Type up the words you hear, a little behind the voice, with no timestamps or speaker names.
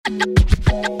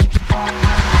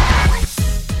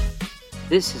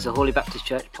This is a Holy Baptist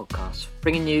Church podcast,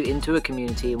 bringing you into a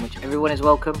community in which everyone is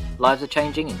welcome, lives are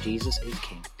changing, and Jesus is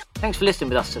King. Thanks for listening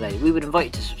with us today. We would invite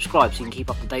you to subscribe so you can keep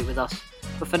up to date with us.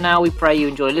 But for now, we pray you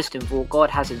enjoy listening for what God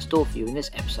has in store for you in this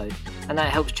episode, and that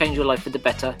it helps change your life for the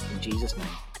better in Jesus' name.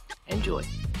 Enjoy.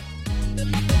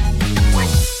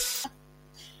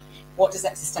 What does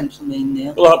existential mean,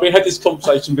 Neil? Well, we had this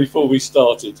conversation before we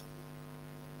started,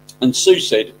 and Sue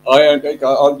said, you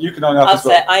can own up I'll as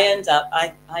well. say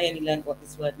I only learned what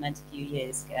this word meant a few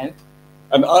years ago.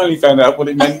 And I only found out what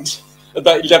it meant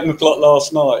about 11 o'clock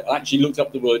last night. I actually looked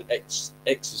up the word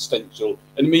existential,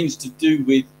 and it means to do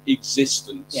with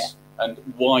existence. Yeah. And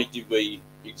why do we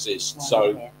exist?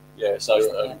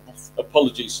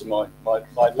 Apologies for my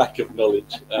lack of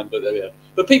knowledge, but there we are.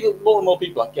 But more and more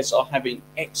people, I guess, are having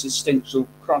existential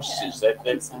crises. Yeah,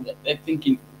 they're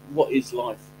thinking, what is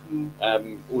life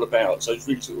all about? So it's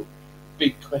really sort of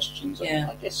big questions. Yeah.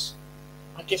 I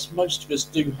guess most of us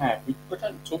do have. We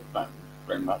don't talk about them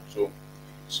very much, or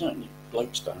certainly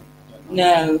blokes don't. I don't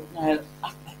know. No.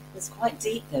 It's quite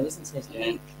deep, though, isn't it? I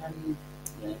think.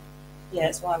 Yeah,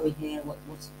 it's why we're here.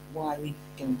 Why are we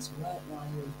going to work? Why are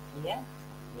we here?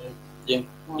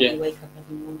 Why do we wake up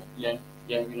every morning? Yeah.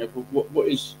 You know, what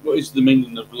is the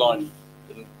meaning of life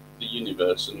in the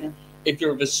universe? And if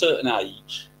you're of a certain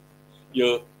age,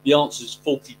 the answer is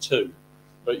 42,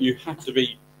 but you have to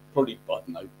be probably, I don't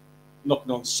know,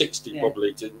 knocking on 60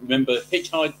 probably to remember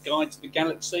Hitchhiker's Guide to the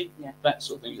Galaxy, that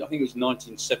sort of thing. I think it was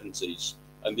 1970s,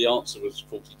 and the answer was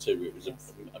 42. It was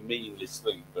a meaningless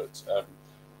thing, but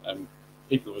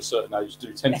people of a certain age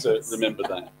do tend to remember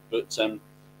that. But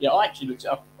I actually looked it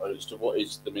up as to what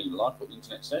is the meaning of life, what the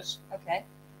internet says. Okay.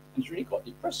 And it's really quite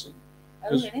depressing. Oh,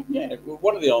 really? Yeah, well,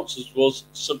 one of the answers was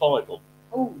survival.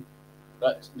 Oh.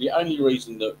 That's the only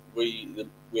reason that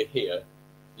we're here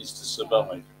is to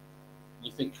survive.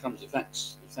 You think, crumbs, that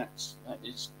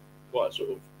is quite a sort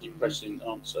of depressing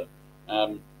answer.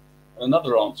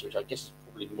 Another answer, which I guess is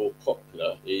probably more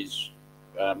popular, is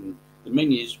the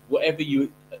meaning is whatever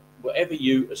you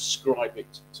ascribe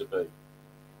it to be,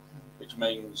 which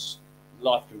means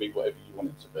life can be whatever you want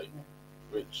it to be,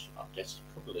 which I guess is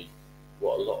probably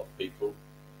what a lot of people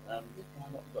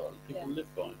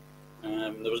live by.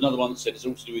 There was another one that said it's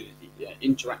all to do with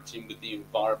interacting with the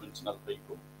environment and other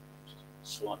people, which is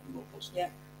slightly more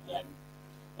positive.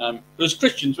 But as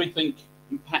Christians, we think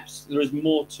perhaps there is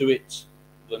more to it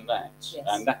than that,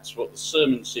 and that's what the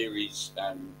sermon series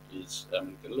is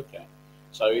going to look at.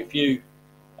 So if you've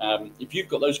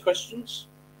got those questions,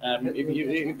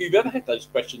 if you've ever had those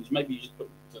questions, maybe you just put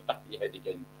it to the back of your head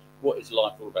again. What is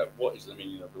life all about? What is the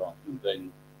meaning of life? And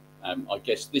then I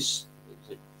guess this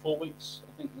is 4 weeks.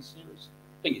 I think the series.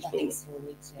 I think it's 4 weeks.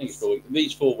 I think it's 4 weeks.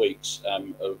 These 4 weeks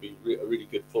will be a really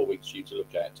good 4 weeks for you to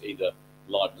look at, either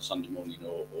live on Sunday morning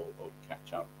or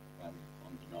catch up on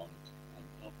demand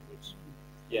afterwards.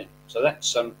 Yeah. So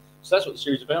that's what the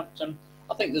series is about.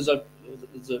 I think there's a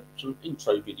sort of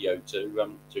intro video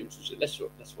to introduce it. Let's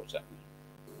watch that.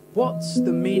 What's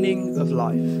the meaning of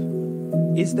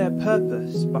life? Is there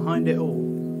purpose behind it all?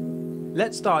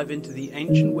 Let's dive into the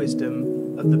ancient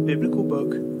wisdom of the biblical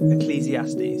book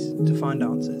Ecclesiastes to find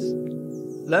answers.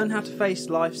 Learn how to face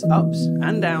life's ups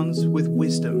and downs with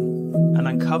wisdom and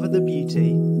uncover the beauty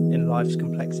in life's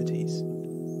complexities.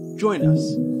 Join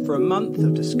us for a month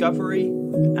of discovery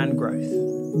and growth.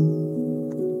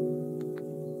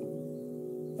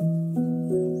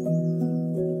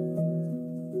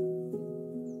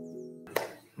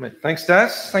 Thanks,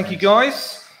 Daz. Thank you,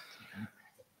 guys.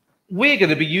 We're going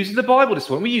to be using the Bible this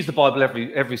morning. We use the Bible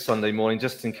every Sunday morning,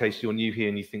 just in case you're new here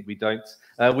and you think we don't.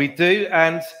 We do,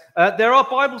 and there are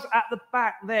Bibles at the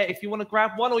back there if you want to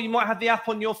grab one, or you might have the app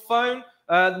on your phone.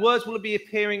 The words will be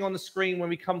appearing on the screen when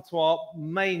we come to our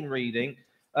main reading,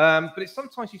 but it's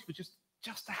sometimes useful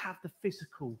just to have the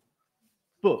physical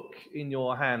book in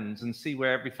your hands and see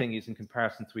where everything is in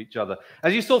comparison to each other.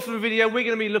 As you saw from the video, we're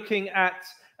going to be looking at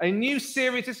a new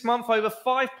series this month over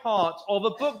 5 parts of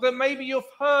a book that maybe you've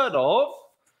heard of,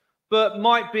 but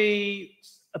might be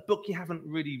a book you haven't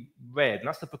really read, and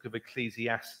that's the book of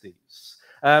Ecclesiastes.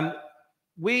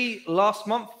 We, last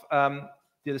month,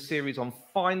 did a series on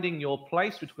finding your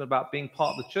place, which was about being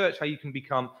part of the church, how you can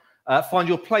find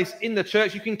your place in the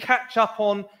church. You can catch up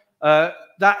on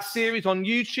that series on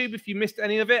YouTube if you missed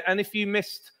any of it, and if you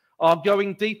missed our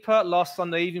Going Deeper last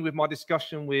Sunday evening with my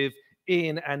discussion with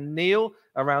Ian and Neil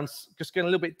around just going a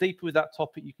little bit deeper with that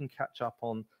topic, you can catch up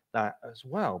on that as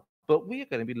well. But we are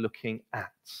going to be looking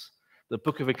at the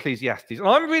book of Ecclesiastes. And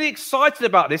I'm really excited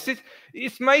about this.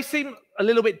 It may seem a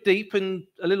little bit deep and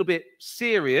a little bit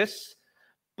serious,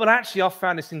 But actually, I've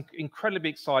found this incredibly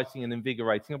exciting and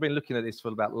invigorating. I've been looking at this for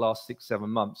about the last 6-7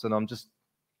 months, and I'm just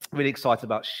really excited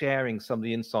about sharing some of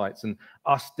the insights and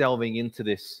us delving into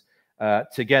this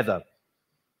together.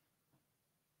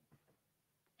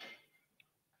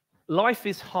 Life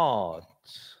is hard.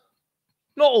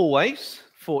 Not always,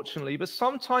 fortunately, but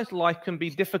sometimes life can be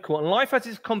difficult. And life has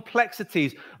its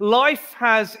complexities. Life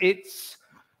has its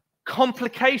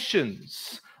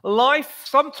complications. Life,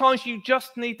 sometimes you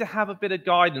just need to have a bit of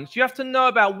guidance. You have to know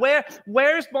about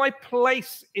where is my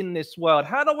place in this world?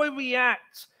 How do I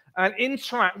react and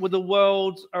interact with the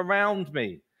world around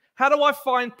me? How do I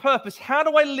find purpose? How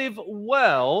do I live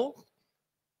well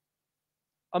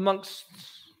amongst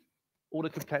all the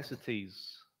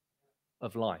complexities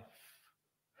of life?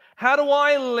 How do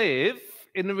I live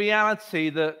in the reality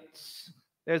that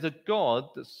there's a God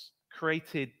that's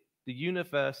created the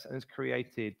universe and has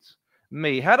created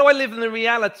me? How do I live in the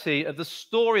reality of the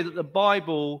story that the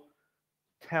Bible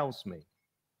tells me?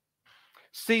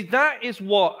 See, that is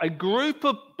what a group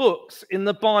of books in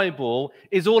the Bible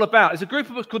is all about. It's a group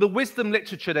of books called the wisdom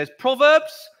literature. There's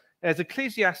Proverbs, there's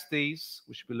Ecclesiastes,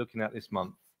 which we'll be looking at this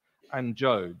month, and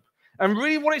Job. And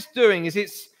really what it's doing is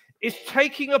it's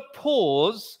taking a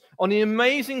pause on the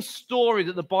amazing story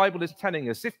that the Bible is telling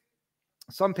us. If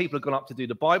some people have gone up to do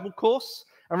the Bible course,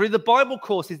 and really the Bible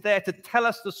course is there to tell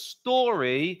us the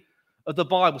story of the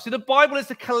Bible. See, the Bible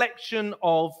is a collection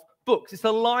of books. It's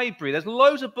a library. There's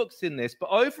loads of books in this, but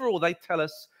overall they tell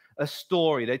us a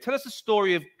story. They tell us a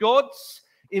story of God's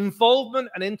involvement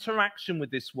and interaction with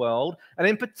this world. And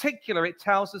in particular, it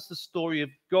tells us the story of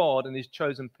God and his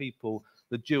chosen people,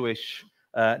 the Jewish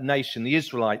nation, the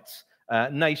Israelite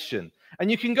nation. And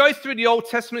you can go through the Old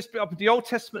Testament, split up into the Old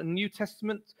Testament and New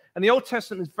Testament. And the Old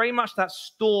Testament is very much that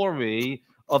story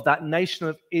of that nation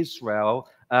of Israel.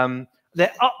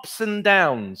 Their ups and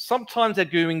downs. Sometimes they're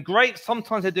doing great.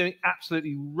 Sometimes they're doing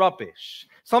absolutely rubbish.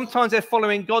 Sometimes they're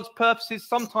following God's purposes.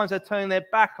 Sometimes they're turning their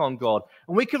back on God.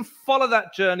 And we can follow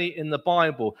that journey in the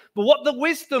Bible. But what the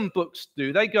wisdom books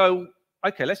do, they go,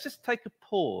 okay, let's just take a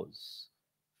pause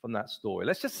from that story.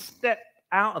 Let's just step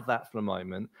out of that for a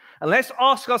moment. And let's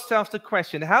ask ourselves the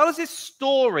question, how does this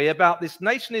story about this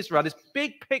nation Israel, this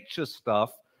big picture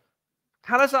stuff,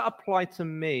 how does that apply to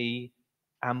me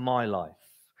and my life?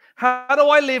 How do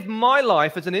I live my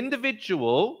life as an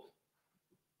individual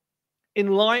in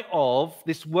light of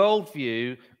this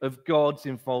worldview of God's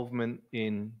involvement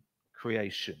in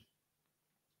creation?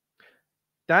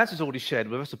 Daz has already shared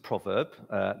with us a proverb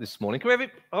this morning.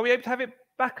 Are we able to have it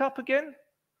back up again?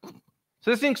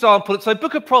 So this is an example. So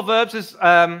Book of Proverbs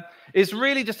is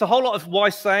really just a whole lot of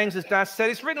wise sayings, as Daz said.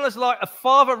 It's written as like a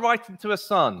father writing to a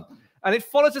son. And it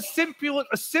follows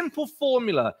a simple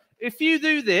formula. If you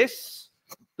do this,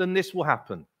 then this will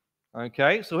happen.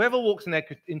 Okay? So whoever walks in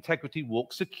integrity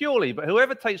walks securely. But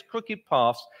whoever takes crooked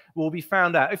paths will be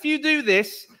found out. If you do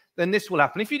this, then this will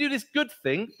happen. If you do this good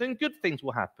thing, then good things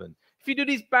will happen. If you do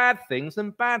these bad things,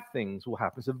 then bad things will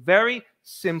happen. It's a very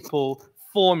simple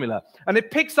formula. And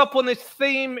it picks up on this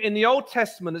theme in the Old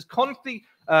Testament that's constantly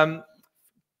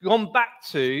gone back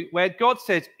to where God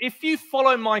says, if you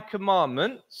follow my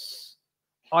commandments,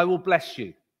 I will bless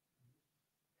you.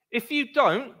 If you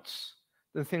don't,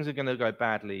 then things are going to go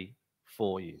badly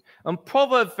for you. And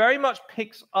Proverbs very much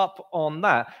picks up on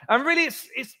that. And really,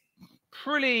 it's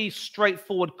pretty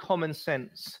straightforward, common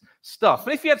sense stuff.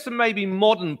 And if you had some maybe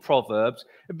modern proverbs,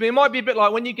 it might be a bit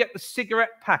like when you get the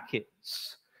cigarette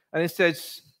packets and it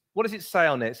says, what does it say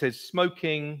on it? It says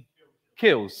smoking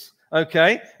kills,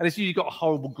 okay? And it's usually got a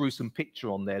horrible, gruesome picture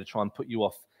on there to try and put you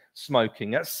off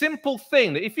smoking. That simple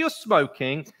thing that if you're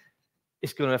smoking,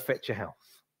 it's going to affect your health.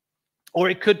 Or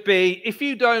it could be, if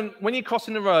you don't, when you're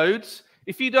crossing the roads,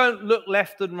 if you don't look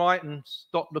left and right and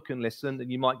stop, look and listen, then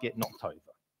you might get knocked over.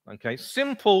 Okay,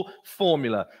 simple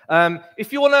formula.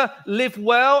 If you want to live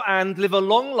well and live a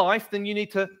long life, then you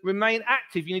need to remain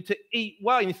active. You need to eat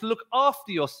well. You need to look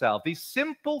after yourself. These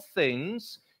simple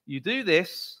things, you do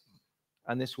this,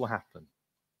 and this will happen.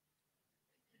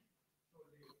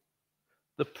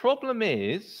 The problem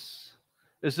is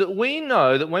that we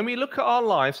know that when we look at our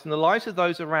lives and the lives of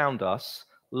those around us,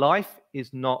 life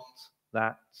is not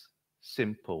that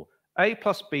simple. A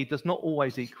plus B does not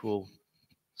always equal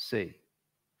C.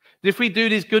 If we do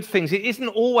these good things, it isn't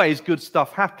always good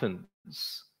stuff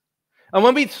happens. And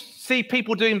when we see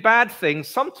people doing bad things,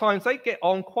 sometimes they get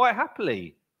on quite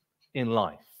happily in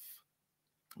life.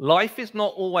 Life is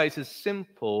not always as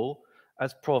simple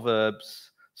as Proverbs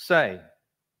say.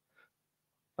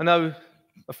 I know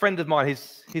a friend of mine,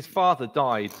 his father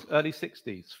died early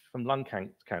 60s from lung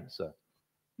cancer.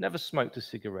 Never smoked a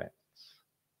cigarette,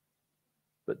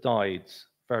 but died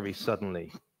very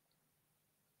suddenly.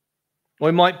 Or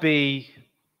it might be,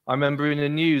 I remember in the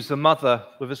news, a mother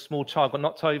with a small child got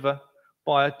knocked over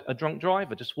by a drunk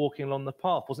driver just walking along the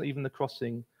path, wasn't even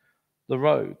crossing the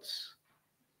roads.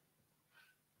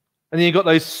 And then you've got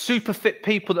those super fit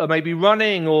people that are maybe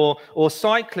running or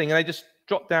cycling, and they just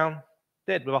drop down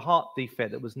dead with a heart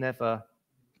defect that was never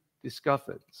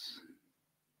discovered.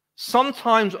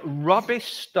 Sometimes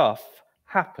rubbish stuff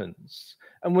happens,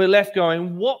 and we're left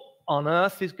going, what on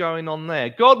earth is going on there?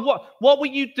 God, what were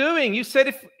you doing? You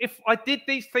said if I did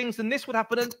these things, then this would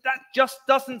happen, and that just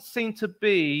doesn't seem to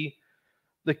be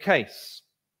the case.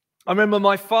 I remember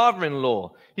my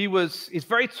father-in-law. He's a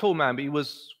very tall man, but he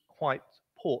was quite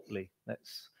portly,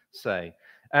 let's say.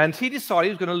 And he decided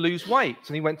he was going to lose weight.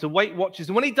 And he went to Weight Watchers.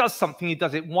 And when he does something, he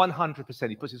does it 100%.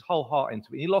 He puts his whole heart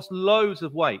into it. He lost loads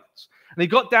of weight. And he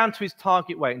got down to his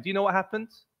target weight. And do you know what happened?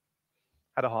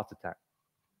 Had a heart attack.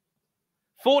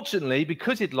 Fortunately,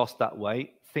 because he'd lost that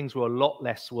weight, things were a lot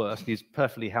less worse. He's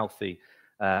perfectly healthy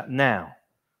now.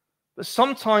 But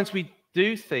sometimes we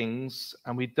do things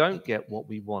and we don't get what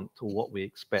we want or what we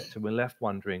expect. And we're left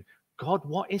wondering, God,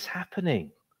 what is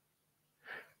happening?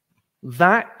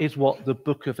 That is what the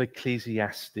book of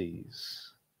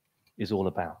Ecclesiastes is all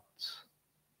about.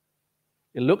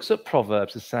 It looks at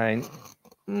Proverbs as saying,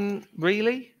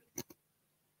 really?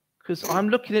 Because I'm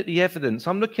looking at the evidence,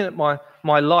 I'm looking at my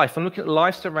life, I'm looking at the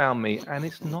lives around me, and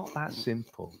it's not that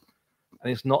simple,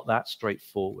 and it's not that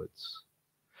straightforward.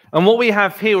 And what we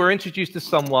have here, we're introduced to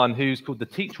someone who's called the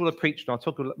teacher or the preacher, and I'll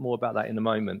talk a little more about that in a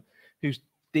moment, who's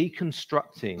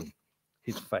deconstructing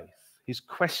his faith. He's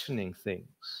questioning things.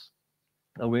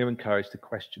 And we're encouraged to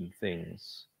question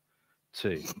things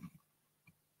too.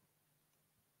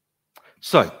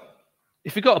 So,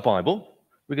 if you've got a Bible,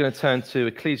 we're going to turn to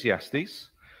Ecclesiastes,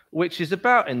 which is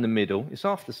about in the middle. It's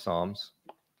after Psalms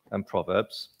and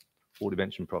Proverbs. Already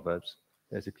mentioned Proverbs.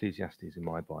 There's Ecclesiastes in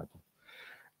my Bible.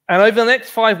 And over the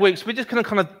next 5 weeks, we're just going to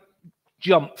kind of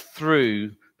jump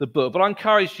through the book. But I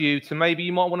encourage you to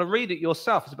you might want to read it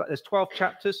yourself. There's 12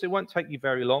 chapters, so it won't take you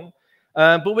very long.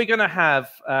 But we're going to have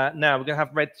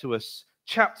read to us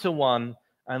chapter 1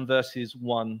 and verses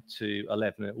 1 to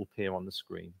 11. It will appear on the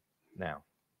screen now.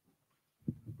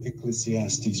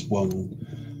 Ecclesiastes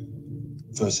 1,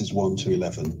 verses 1 to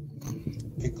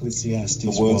 11. Ecclesiastes,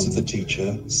 the words of the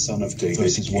teacher, son of David,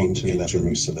 verses 1 to 11.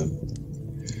 Jerusalem.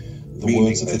 The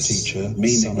words of the teacher,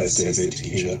 son of David,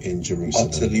 king in Jerusalem.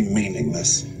 Utterly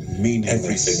meaningless.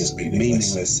 Everything is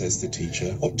meaningless, says the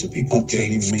teacher. What do people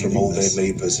gain from all their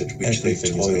labours at which they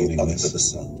toil under the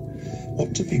sun?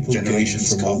 What do people gain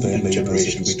from all their labours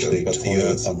at which they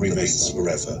toil under the sun?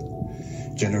 Forever.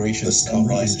 Generations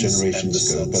come and generations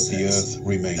go, but the earth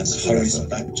remains forever. Hurries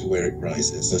back to where it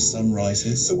rises. The sun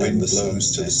rises, the wind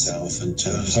blows to the south and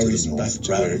turns to the north. Back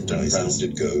to where it round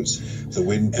it goes. The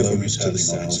wind blows to the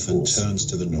south and turns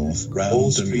to the north.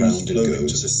 Round and round it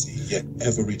goes, to the sea, yet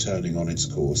ever returning on its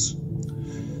course.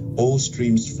 All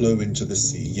streams flow into the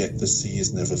sea, yet the sea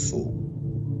is never full.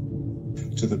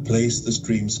 To the place the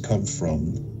streams come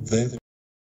from, there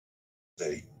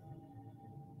they.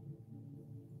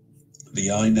 The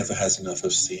eye never has enough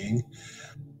of seeing,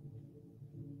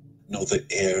 nor the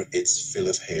ear its fill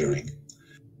of hearing.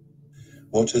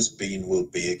 What has been will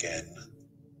be again.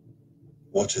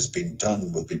 What has been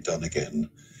done will be done again.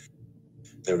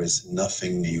 There is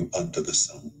nothing new under the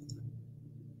sun.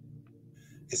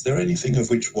 Is there anything of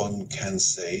which one can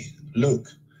say, look,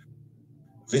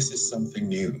 this is something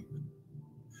new?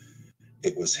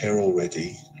 It was here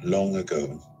already, long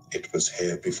ago. It was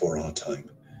here before our time.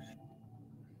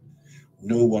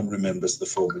 No one remembers the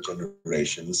former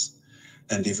generations,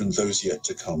 and even those yet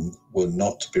to come will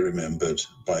not be remembered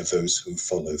by those who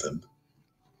follow them.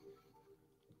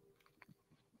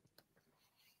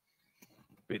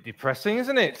 Bit depressing,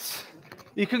 isn't it?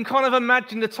 You can kind of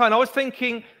imagine the tone. I was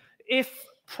thinking, if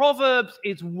Proverbs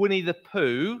is Winnie the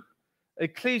Pooh,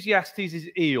 Ecclesiastes is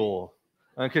Eeyore.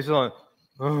 And it's like,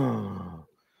 oh.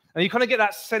 And you kind of get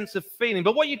that sense of feeling.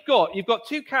 But what you've got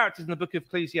two characters in the book of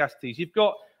Ecclesiastes. You've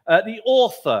got the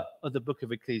author of the book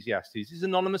of Ecclesiastes. He's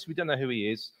anonymous. We don't know who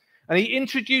he is. And he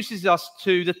introduces us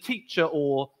to the teacher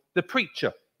or the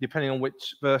preacher, depending on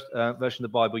which version of the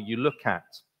Bible you look at.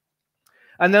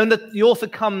 And then the author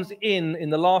comes in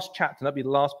the last chapter, and that'll be the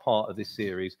last part of this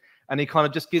series, and he kind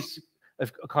of just gives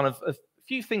a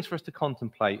few things for us to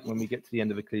contemplate when we get to the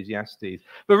end of Ecclesiastes.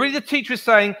 But really the teacher is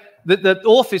saying, that the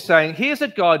author is saying, here's a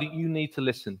guy that you need to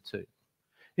listen to.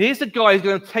 Here's a guy who's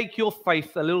going to take your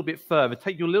faith a little bit further,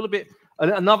 take you a little bit,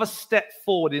 another step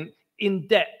forward in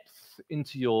depth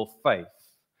into your faith.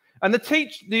 And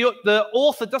the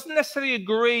author doesn't necessarily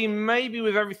agree maybe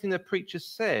with everything the preacher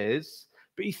says,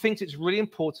 but but he thinks it's really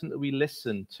important that we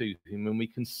listen to him and we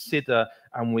consider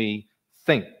and we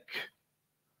think.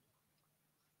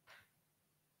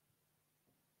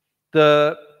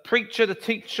 The preacher, the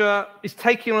teacher, is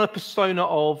taking on a persona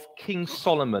of King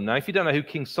Solomon. Now, if you don't know who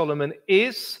King Solomon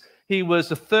is, he was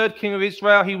the third king of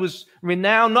Israel. He was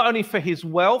renowned not only for his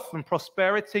wealth and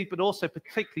prosperity, but also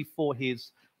particularly for his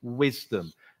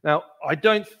wisdom. Now, I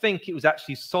don't think it was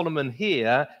actually Solomon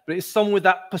here, but it's someone with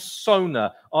that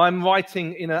persona. I'm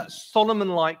writing in a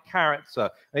Solomon-like character.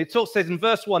 And it says in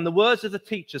verse 1, the words of the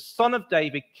teacher, son of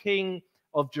David, king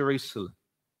of Jerusalem.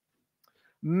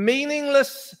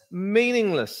 Meaningless,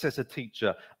 meaningless, says a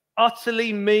teacher.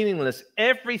 Utterly meaningless.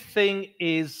 Everything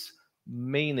is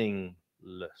meaningless.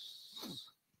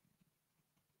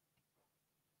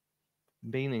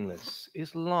 Meaningless.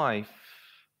 Is life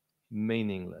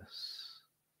meaningless?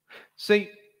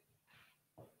 See,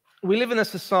 we live in a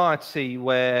society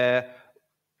where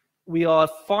we are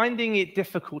finding it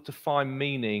difficult to find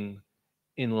meaning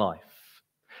in life.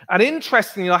 And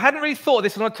interestingly, I hadn't really thought of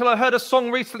this until I heard a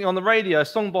song recently on the radio, a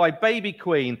song by Baby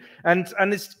Queen. And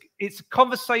it's a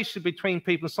conversation between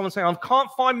people. Someone saying, I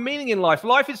can't find meaning in life.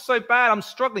 Life is so bad, I'm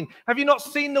struggling. Have you not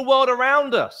seen the world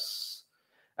around us?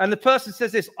 And the person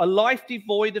says this, a life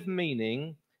devoid of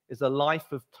meaning is a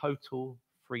life of total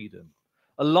freedom.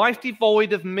 A life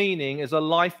devoid of meaning is a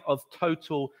life of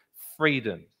total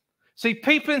freedom. See,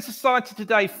 people in society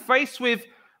today faced with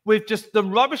just the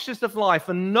rubbishness of life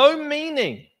and no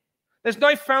meaning. There's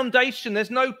no foundation.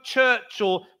 There's no church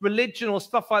or religion or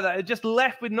stuff like that. They're just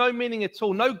left with no meaning at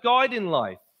all, no guide in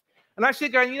life. And actually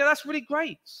going, that's really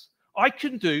great. I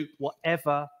can do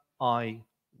whatever I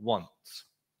want.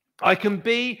 I can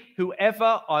be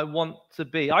whoever I want to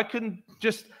be. I can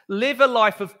just live a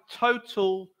life of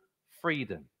total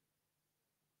freedom.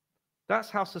 That's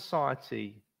how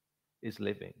society is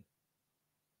living.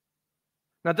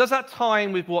 Now, does that tie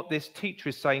in with what this teacher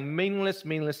is saying? Meaningless,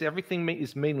 meaningless, everything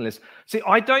is meaningless. See,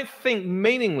 I don't think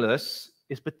meaningless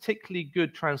is particularly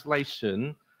good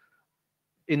translation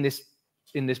in this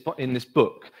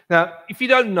book. Now, if you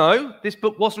don't know, this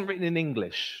book wasn't written in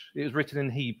English. It was written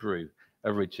in Hebrew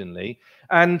originally.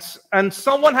 And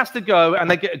someone has to go and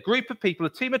they get a group of people, a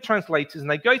team of translators,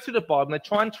 and they go through the Bible and they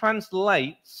try and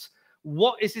translate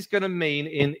what is this going to mean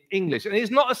in English? And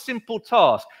it's not a simple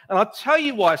task. And I'll tell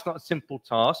you why it's not a simple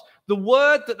task. The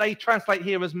word that they translate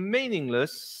here as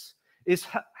meaningless is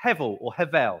hevel or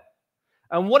hevel.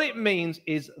 And what it means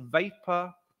is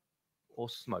vapor or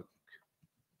smoke.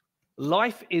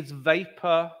 Life is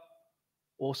vapor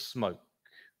or smoke.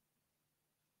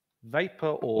 Vapor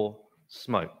or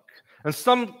smoke. And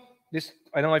this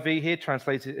NIV here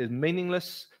translates it as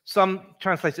meaningless. Some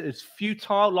translate it as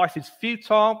futile. Life is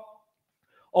futile.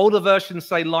 Older versions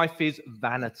say life is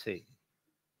vanity.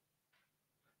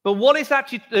 But what is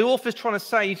actually the author's trying to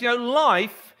say is,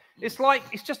 life,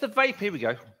 it's just a vapor. Here we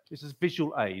go. This is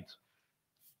visual aid.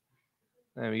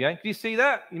 There we go. Do you see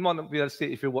that? You might not be able to see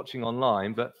it if you're watching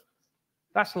online, but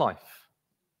that's life.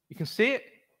 You can see it.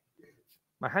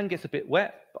 My hand gets a bit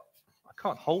wet, but I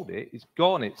can't hold it. It's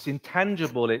gone. It's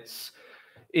intangible. It's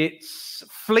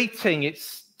fleeting.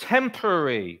 It's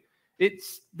temporary.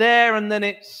 It's there and then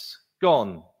it's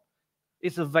gone.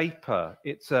 It's a vapor.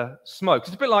 It's a smoke.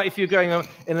 It's a bit like if you're going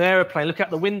in an aeroplane, look out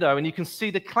the window and you can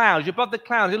see the clouds. You're above the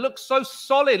clouds. It looks so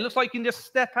solid. It looks like you can just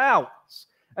step out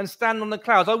and stand on the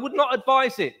clouds. I would not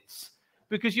advise it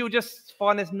because you'll just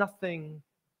find there's nothing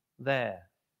there.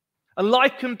 And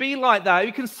life can be like that.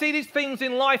 You can see these things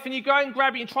in life and you go and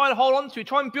grab it and try and hold on to it.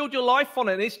 Try and build your life on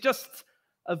it. And it's just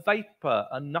a vapor,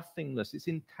 a nothingness. It's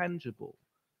intangible.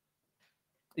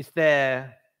 It's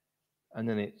there and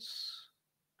then it's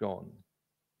gone.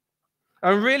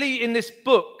 And really in this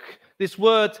book, this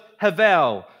word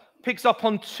havel picks up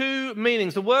on two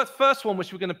meanings. The first one,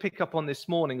 which we're going to pick up on this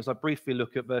morning as I briefly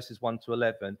look at verses 1 to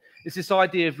 11, is this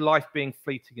idea of life being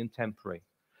fleeting and temporary.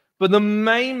 But the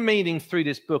main meaning through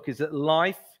this book is that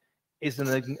life is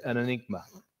an enigma.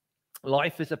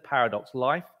 Life is a paradox.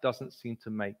 Life doesn't seem to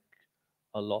make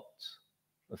a lot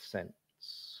of sense.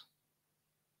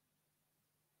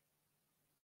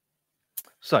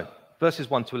 So, verses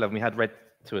 1 to 11, we had read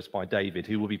to us by David,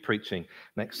 who will be preaching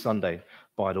next Sunday,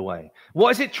 by the way.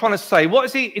 What is it trying to say? What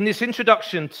is he, in this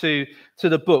introduction to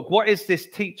the book, what is this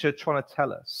teacher trying to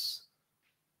tell us?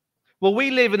 Well, we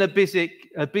live in a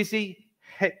busy,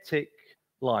 hectic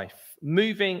life,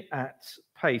 moving at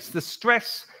pace. The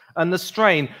stress and the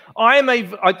strain. I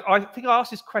think I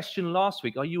asked this question last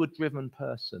week. Are you a driven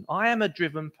person? I am a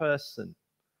driven person.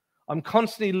 I'm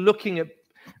constantly looking at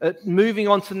moving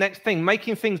on to the next thing,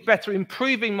 making things better,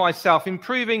 improving myself,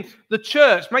 improving the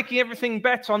church, making everything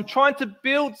better. I'm trying to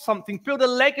build something, build a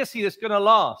legacy that's going to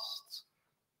last.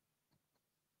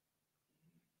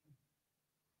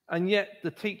 And yet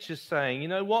the teacher's saying, you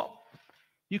know what?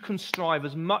 You can strive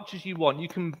as much as you want. You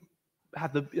can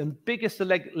have the biggest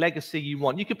legacy you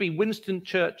want. You could be Winston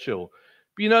Churchill.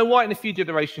 But you know what? In a few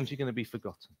generations, you're going to be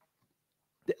forgotten.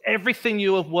 Everything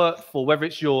you have worked for, whether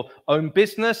it's your own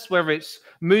business, whether it's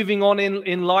moving on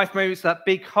in life, maybe it's that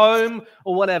big home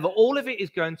or whatever, all of it is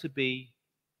going to be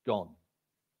gone.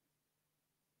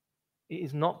 It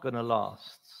is not going to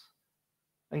last.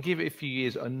 And give it a few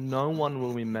years and no one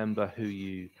will remember who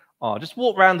you are. Just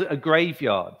walk around a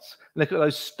graveyard, look at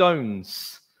those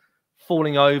stones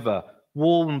falling over,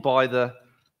 worn by the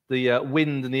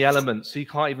wind and the elements, so you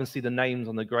can't even see the names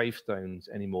on the gravestones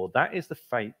anymore. That is the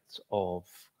fate of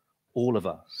all of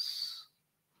us.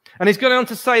 And he's going on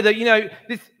to say that, you know,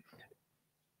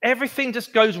 everything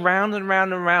just goes round and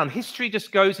round and round. History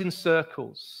just goes in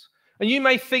circles. And you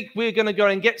may think we're going to go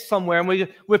and get somewhere and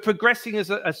we're progressing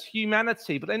as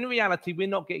humanity, but in reality, we're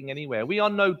not getting anywhere. We are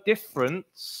no different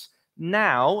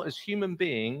now as human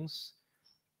beings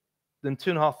than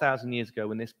 2,500 years ago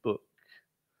when this book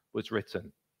was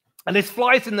written. And this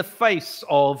flies in the face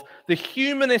of the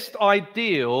humanist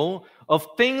ideal of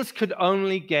things could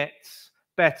only get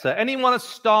better. Anyone a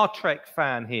Star Trek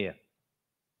fan here?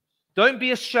 Don't be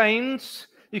ashamed.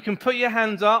 You can put your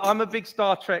hands up. I'm a big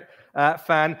Star Trek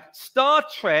fan. Star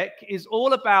Trek is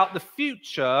all about the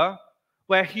future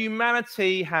where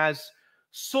humanity has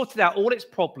sorted out all its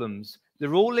problems.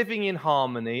 They're all living in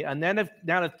harmony, and then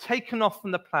now they've taken off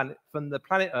from the planet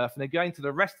Earth, and they're going to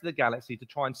the rest of the galaxy to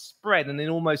try and spread, in an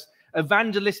almost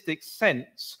evangelistic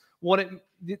sense,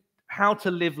 how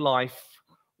to live life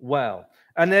well.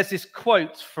 And there's this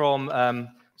quote from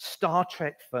Star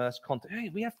Trek First Contact.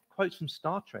 Hey, we have quotes from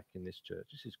Star Trek in this church.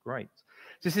 This is great.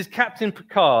 This is Captain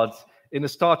Picard in the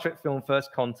Star Trek film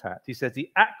First Contact. He says, the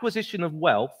acquisition of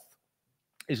wealth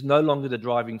is no longer the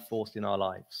driving force in our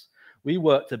lives. We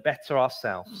work to better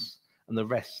ourselves and the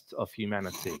rest of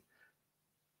humanity.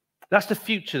 That's the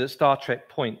future that Star Trek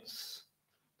points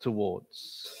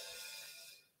towards.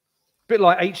 A bit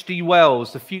like H.G.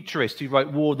 Wells, the futurist who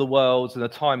wrote War of the Worlds and A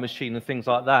Time Machine and things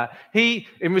like that. He,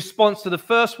 in response to the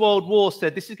First World War,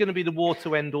 said, this is going to be the war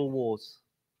to end all wars.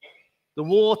 The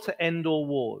war to end all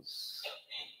wars.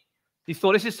 He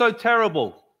thought, this is so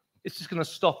terrible. It's just going to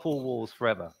stop all wars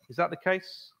forever. Is that the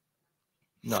case?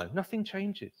 No, nothing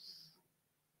changes.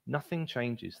 Nothing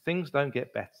changes. Things don't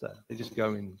get better. They just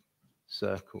go in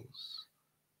circles.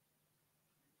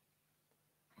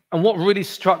 And what really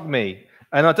struck me,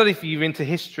 and I don't know if you're into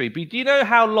history, but do you know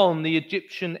how long the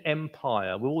Egyptian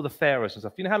Empire, with all the pharaohs and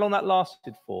stuff, do you know how long that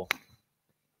lasted for?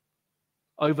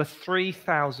 Over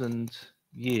 3,000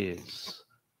 years.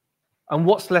 And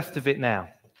what's left of it now?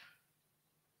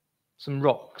 Some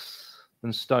rocks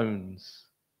and stones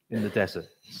in the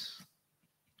deserts.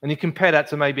 And you compare that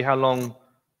to maybe how long,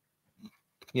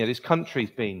 this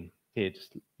country's been here,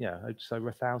 just over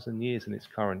 1,000 years in its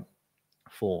current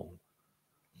form.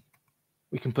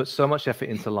 We can put so much effort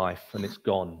into life and it's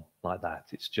gone like that.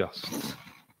 It's just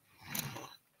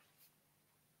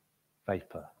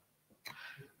vapor.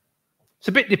 It's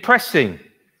a bit depressing,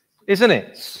 isn't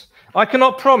it? I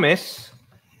cannot promise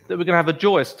that we're going to have a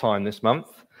joyous time this month,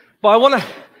 but I want to...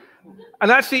 And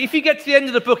actually, if you get to the end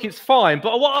of the book, it's fine.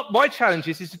 But what my challenge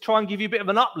is to try and give you a bit of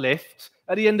an uplift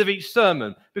at the end of each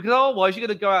sermon. Because otherwise, you're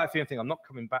going to go out here and think, I'm not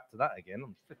coming back to that again.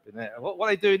 I'm flipping it. What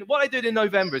I do in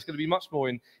November is going to be much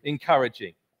more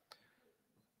encouraging.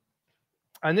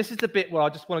 And this is the bit where I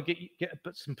just want to get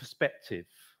some perspective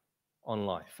on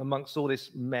life amongst all this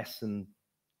mess and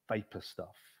vapor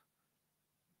stuff.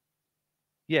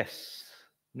 Yes,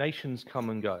 nations come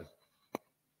and go.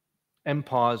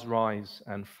 Empires rise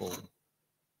and fall.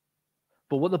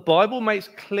 But what the Bible makes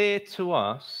clear to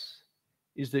us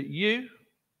is that you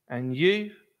and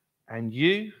you and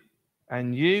you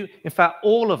and you, in fact,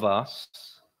 all of us,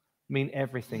 mean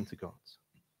everything to God.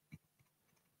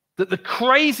 That the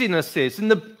craziness is,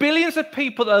 and the billions of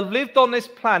people that have lived on this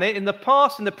planet in the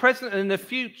past, in the present, and in the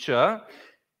future,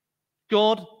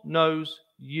 God knows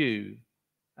you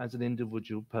as an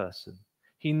individual person.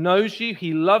 He knows you,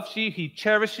 he loves you, he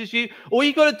cherishes you. All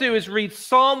you've got to do is read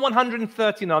Psalm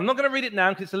 139. I'm not going to read it now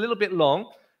because it's a little bit long.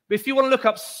 But if you want to look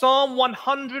up Psalm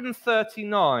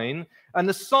 139, and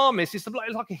the psalmist, it's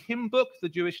like a hymn book, the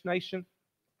Jewish nation.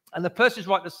 And the person who's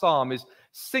writing the psalm is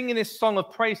singing this song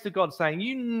of praise to God, saying,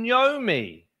 you know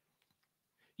me.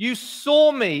 You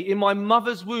saw me in my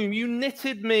mother's womb. You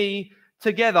knitted me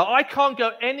together. I can't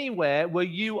go anywhere where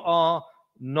you are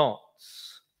not.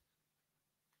 gods.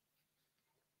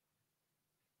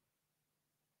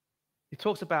 He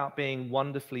talks about being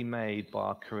wonderfully made by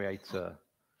our Creator,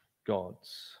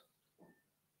 gods.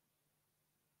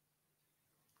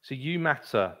 So you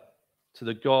matter to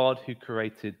the God who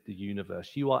created the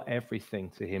universe. You are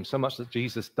everything to him, so much that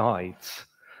Jesus died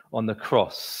on the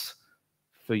cross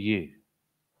for you.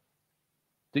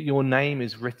 That your name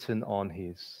is written on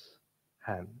his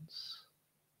hands.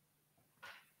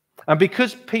 And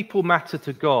because people matter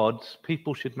to God,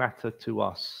 people should matter to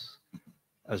us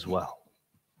as well.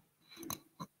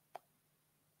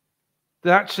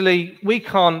 That actually, we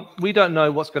don't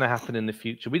know what's going to happen in the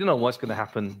future. We don't know what's going to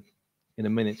happen in a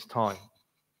minute's time.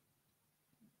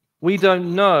 We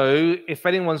don't know if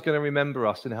anyone's going to remember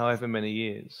us in however many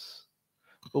years.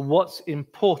 But what's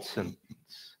important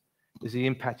is the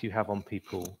impact you have on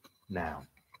people now.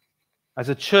 As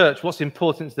a church, what's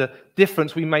important is the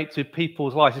difference we make to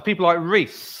people's lives. There's people like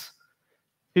Reese,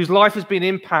 whose life has been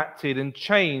impacted and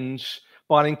changed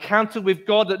by an encounter with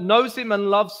God that knows him and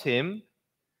loves him.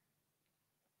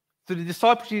 So the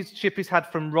discipleship he's had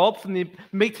from Rob, from the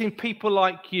meeting people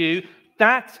like you,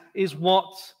 that is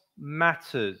what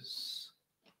matters.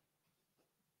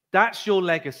 That's your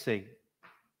legacy.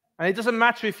 And it doesn't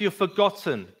matter if you're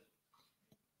forgotten.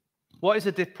 What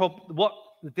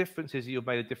the difference is that you've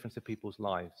made a difference to people's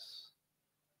lives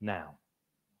now.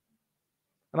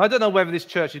 And I don't know whether this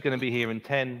church is going to be here in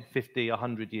 10, 50,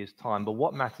 100 years' time, but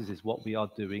what matters is what we are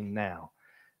doing now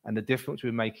and the difference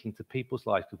we're making to people's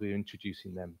lives because we're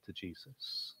introducing them to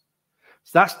Jesus.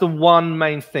 So that's the one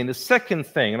main thing. The second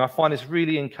thing, and I find this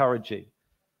really encouraging,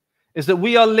 is that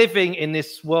we are living in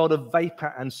this world of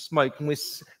vapor and smoke, and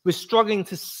we're struggling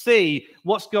to see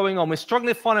what's going on. We're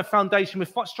struggling to find a foundation.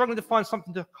 We're struggling to find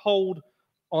something to hold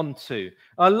onto.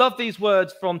 I love these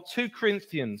words from 2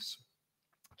 Corinthians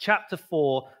chapter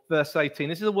 4, verse 18.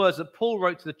 This is the words that Paul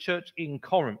wrote to the church in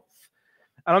Corinth.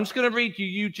 And I'm just going to read you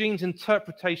Eugene's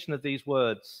interpretation of these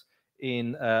words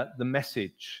in the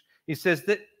Message. He says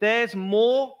that there's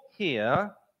more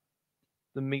here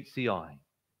than meets the eye.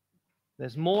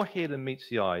 There's more here than meets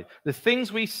the eye. The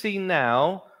things we see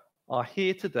now are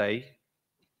here today,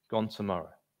 gone tomorrow.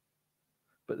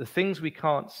 But the things we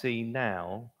can't see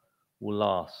now will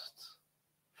last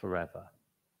forever.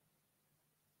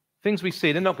 Things we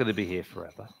see, they're not going to be here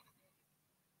forever.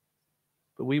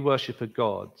 But we worship a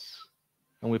God,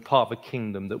 and we're part of a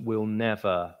kingdom that will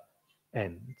never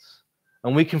end.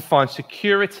 And we can find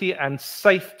security and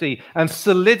safety and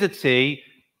solidity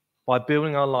by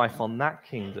building our life on that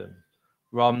kingdom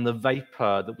rather than the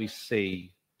vapor that we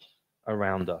see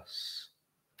around us.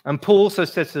 And Paul also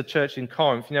says to the church in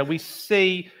Corinth,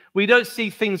 we don't see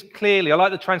things clearly. I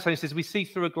like the translation, it says we see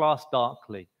through a glass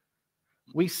darkly.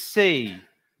 We see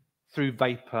through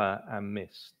vapor and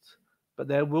mist. But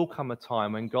there will come a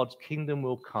time when God's kingdom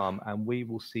will come and we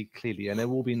will see clearly, and there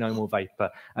will be no more vapor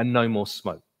and no more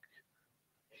smoke.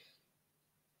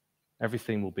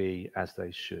 Everything will be as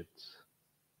they should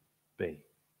be.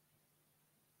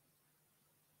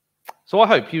 So I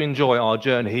hope you enjoy our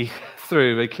journey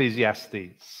through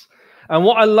Ecclesiastes. And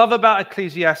what I love about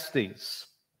Ecclesiastes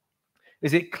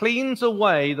is it cleans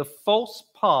away the false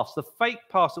paths, the fake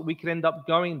paths that we can end up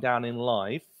going down in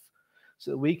life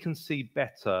so that we can see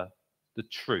better the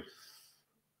truth.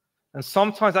 And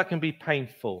sometimes that can be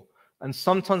painful, and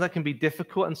sometimes that can be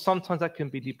difficult, and sometimes that can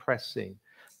be depressing.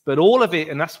 But all of it,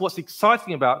 and that's what's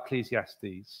exciting about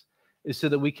Ecclesiastes, is so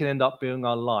that we can end up building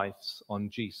our lives on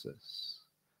Jesus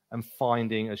and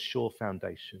finding a sure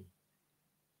foundation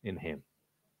in him.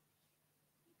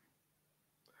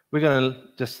 We're going to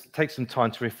just take some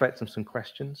time to reflect on some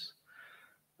questions,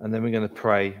 and then we're going to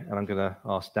pray, and I'm going to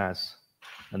ask Daz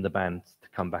and the band to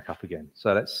come back up again.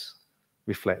 So let's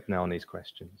reflect now on these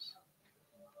questions.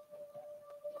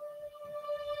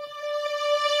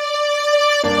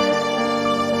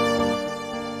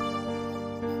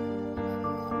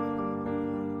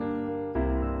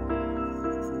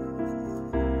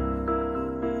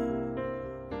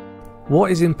 What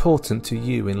is important to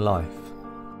you in life?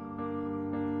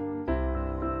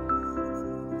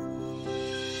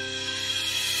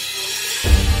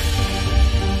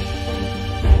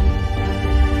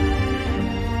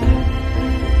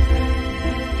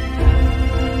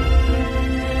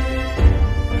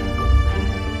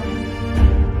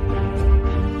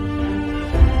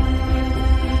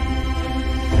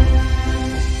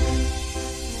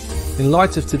 In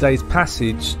light of today's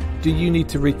passage, do you need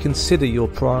to reconsider your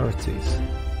priorities?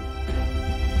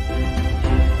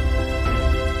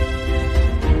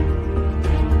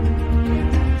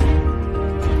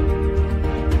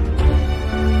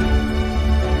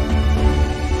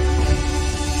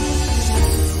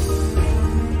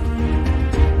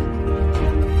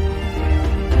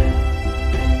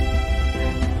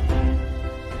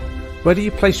 Where do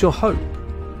you place your hope?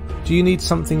 Do you need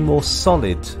something more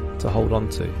solid to hold on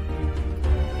to?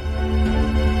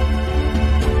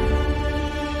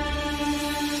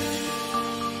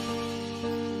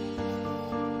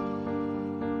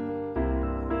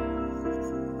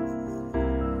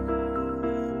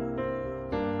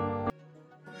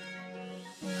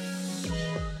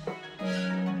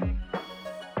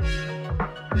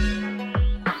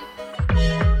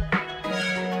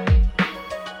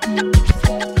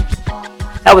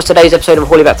 That was today's episode of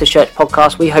Holy Baptist Church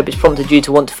Podcast. We hope it's prompted you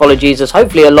to want to follow Jesus,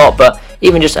 hopefully a lot, but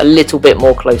even just a little bit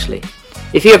more closely.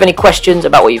 If you have any questions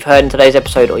about what you've heard in today's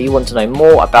episode, or you want to know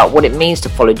more about what it means to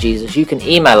follow Jesus, you can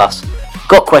email us,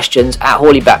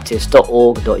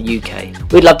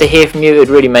 gotquestions@holy-baptist.org.uk. We'd love to hear from you. It would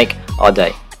really make our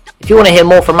day. If you want to hear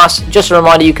more from us, just a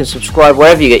reminder, you can subscribe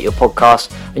wherever you get your podcasts,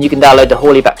 and you can download the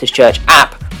Holy Baptist Church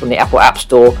app from the Apple App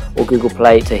Store or Google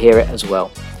Play to hear it as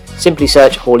well. Simply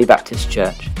search Holy Baptist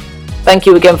Church. Thank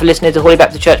you again for listening to Holy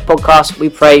Baptist Church Podcast. We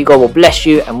pray God will bless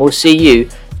you, and we'll see you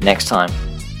next time.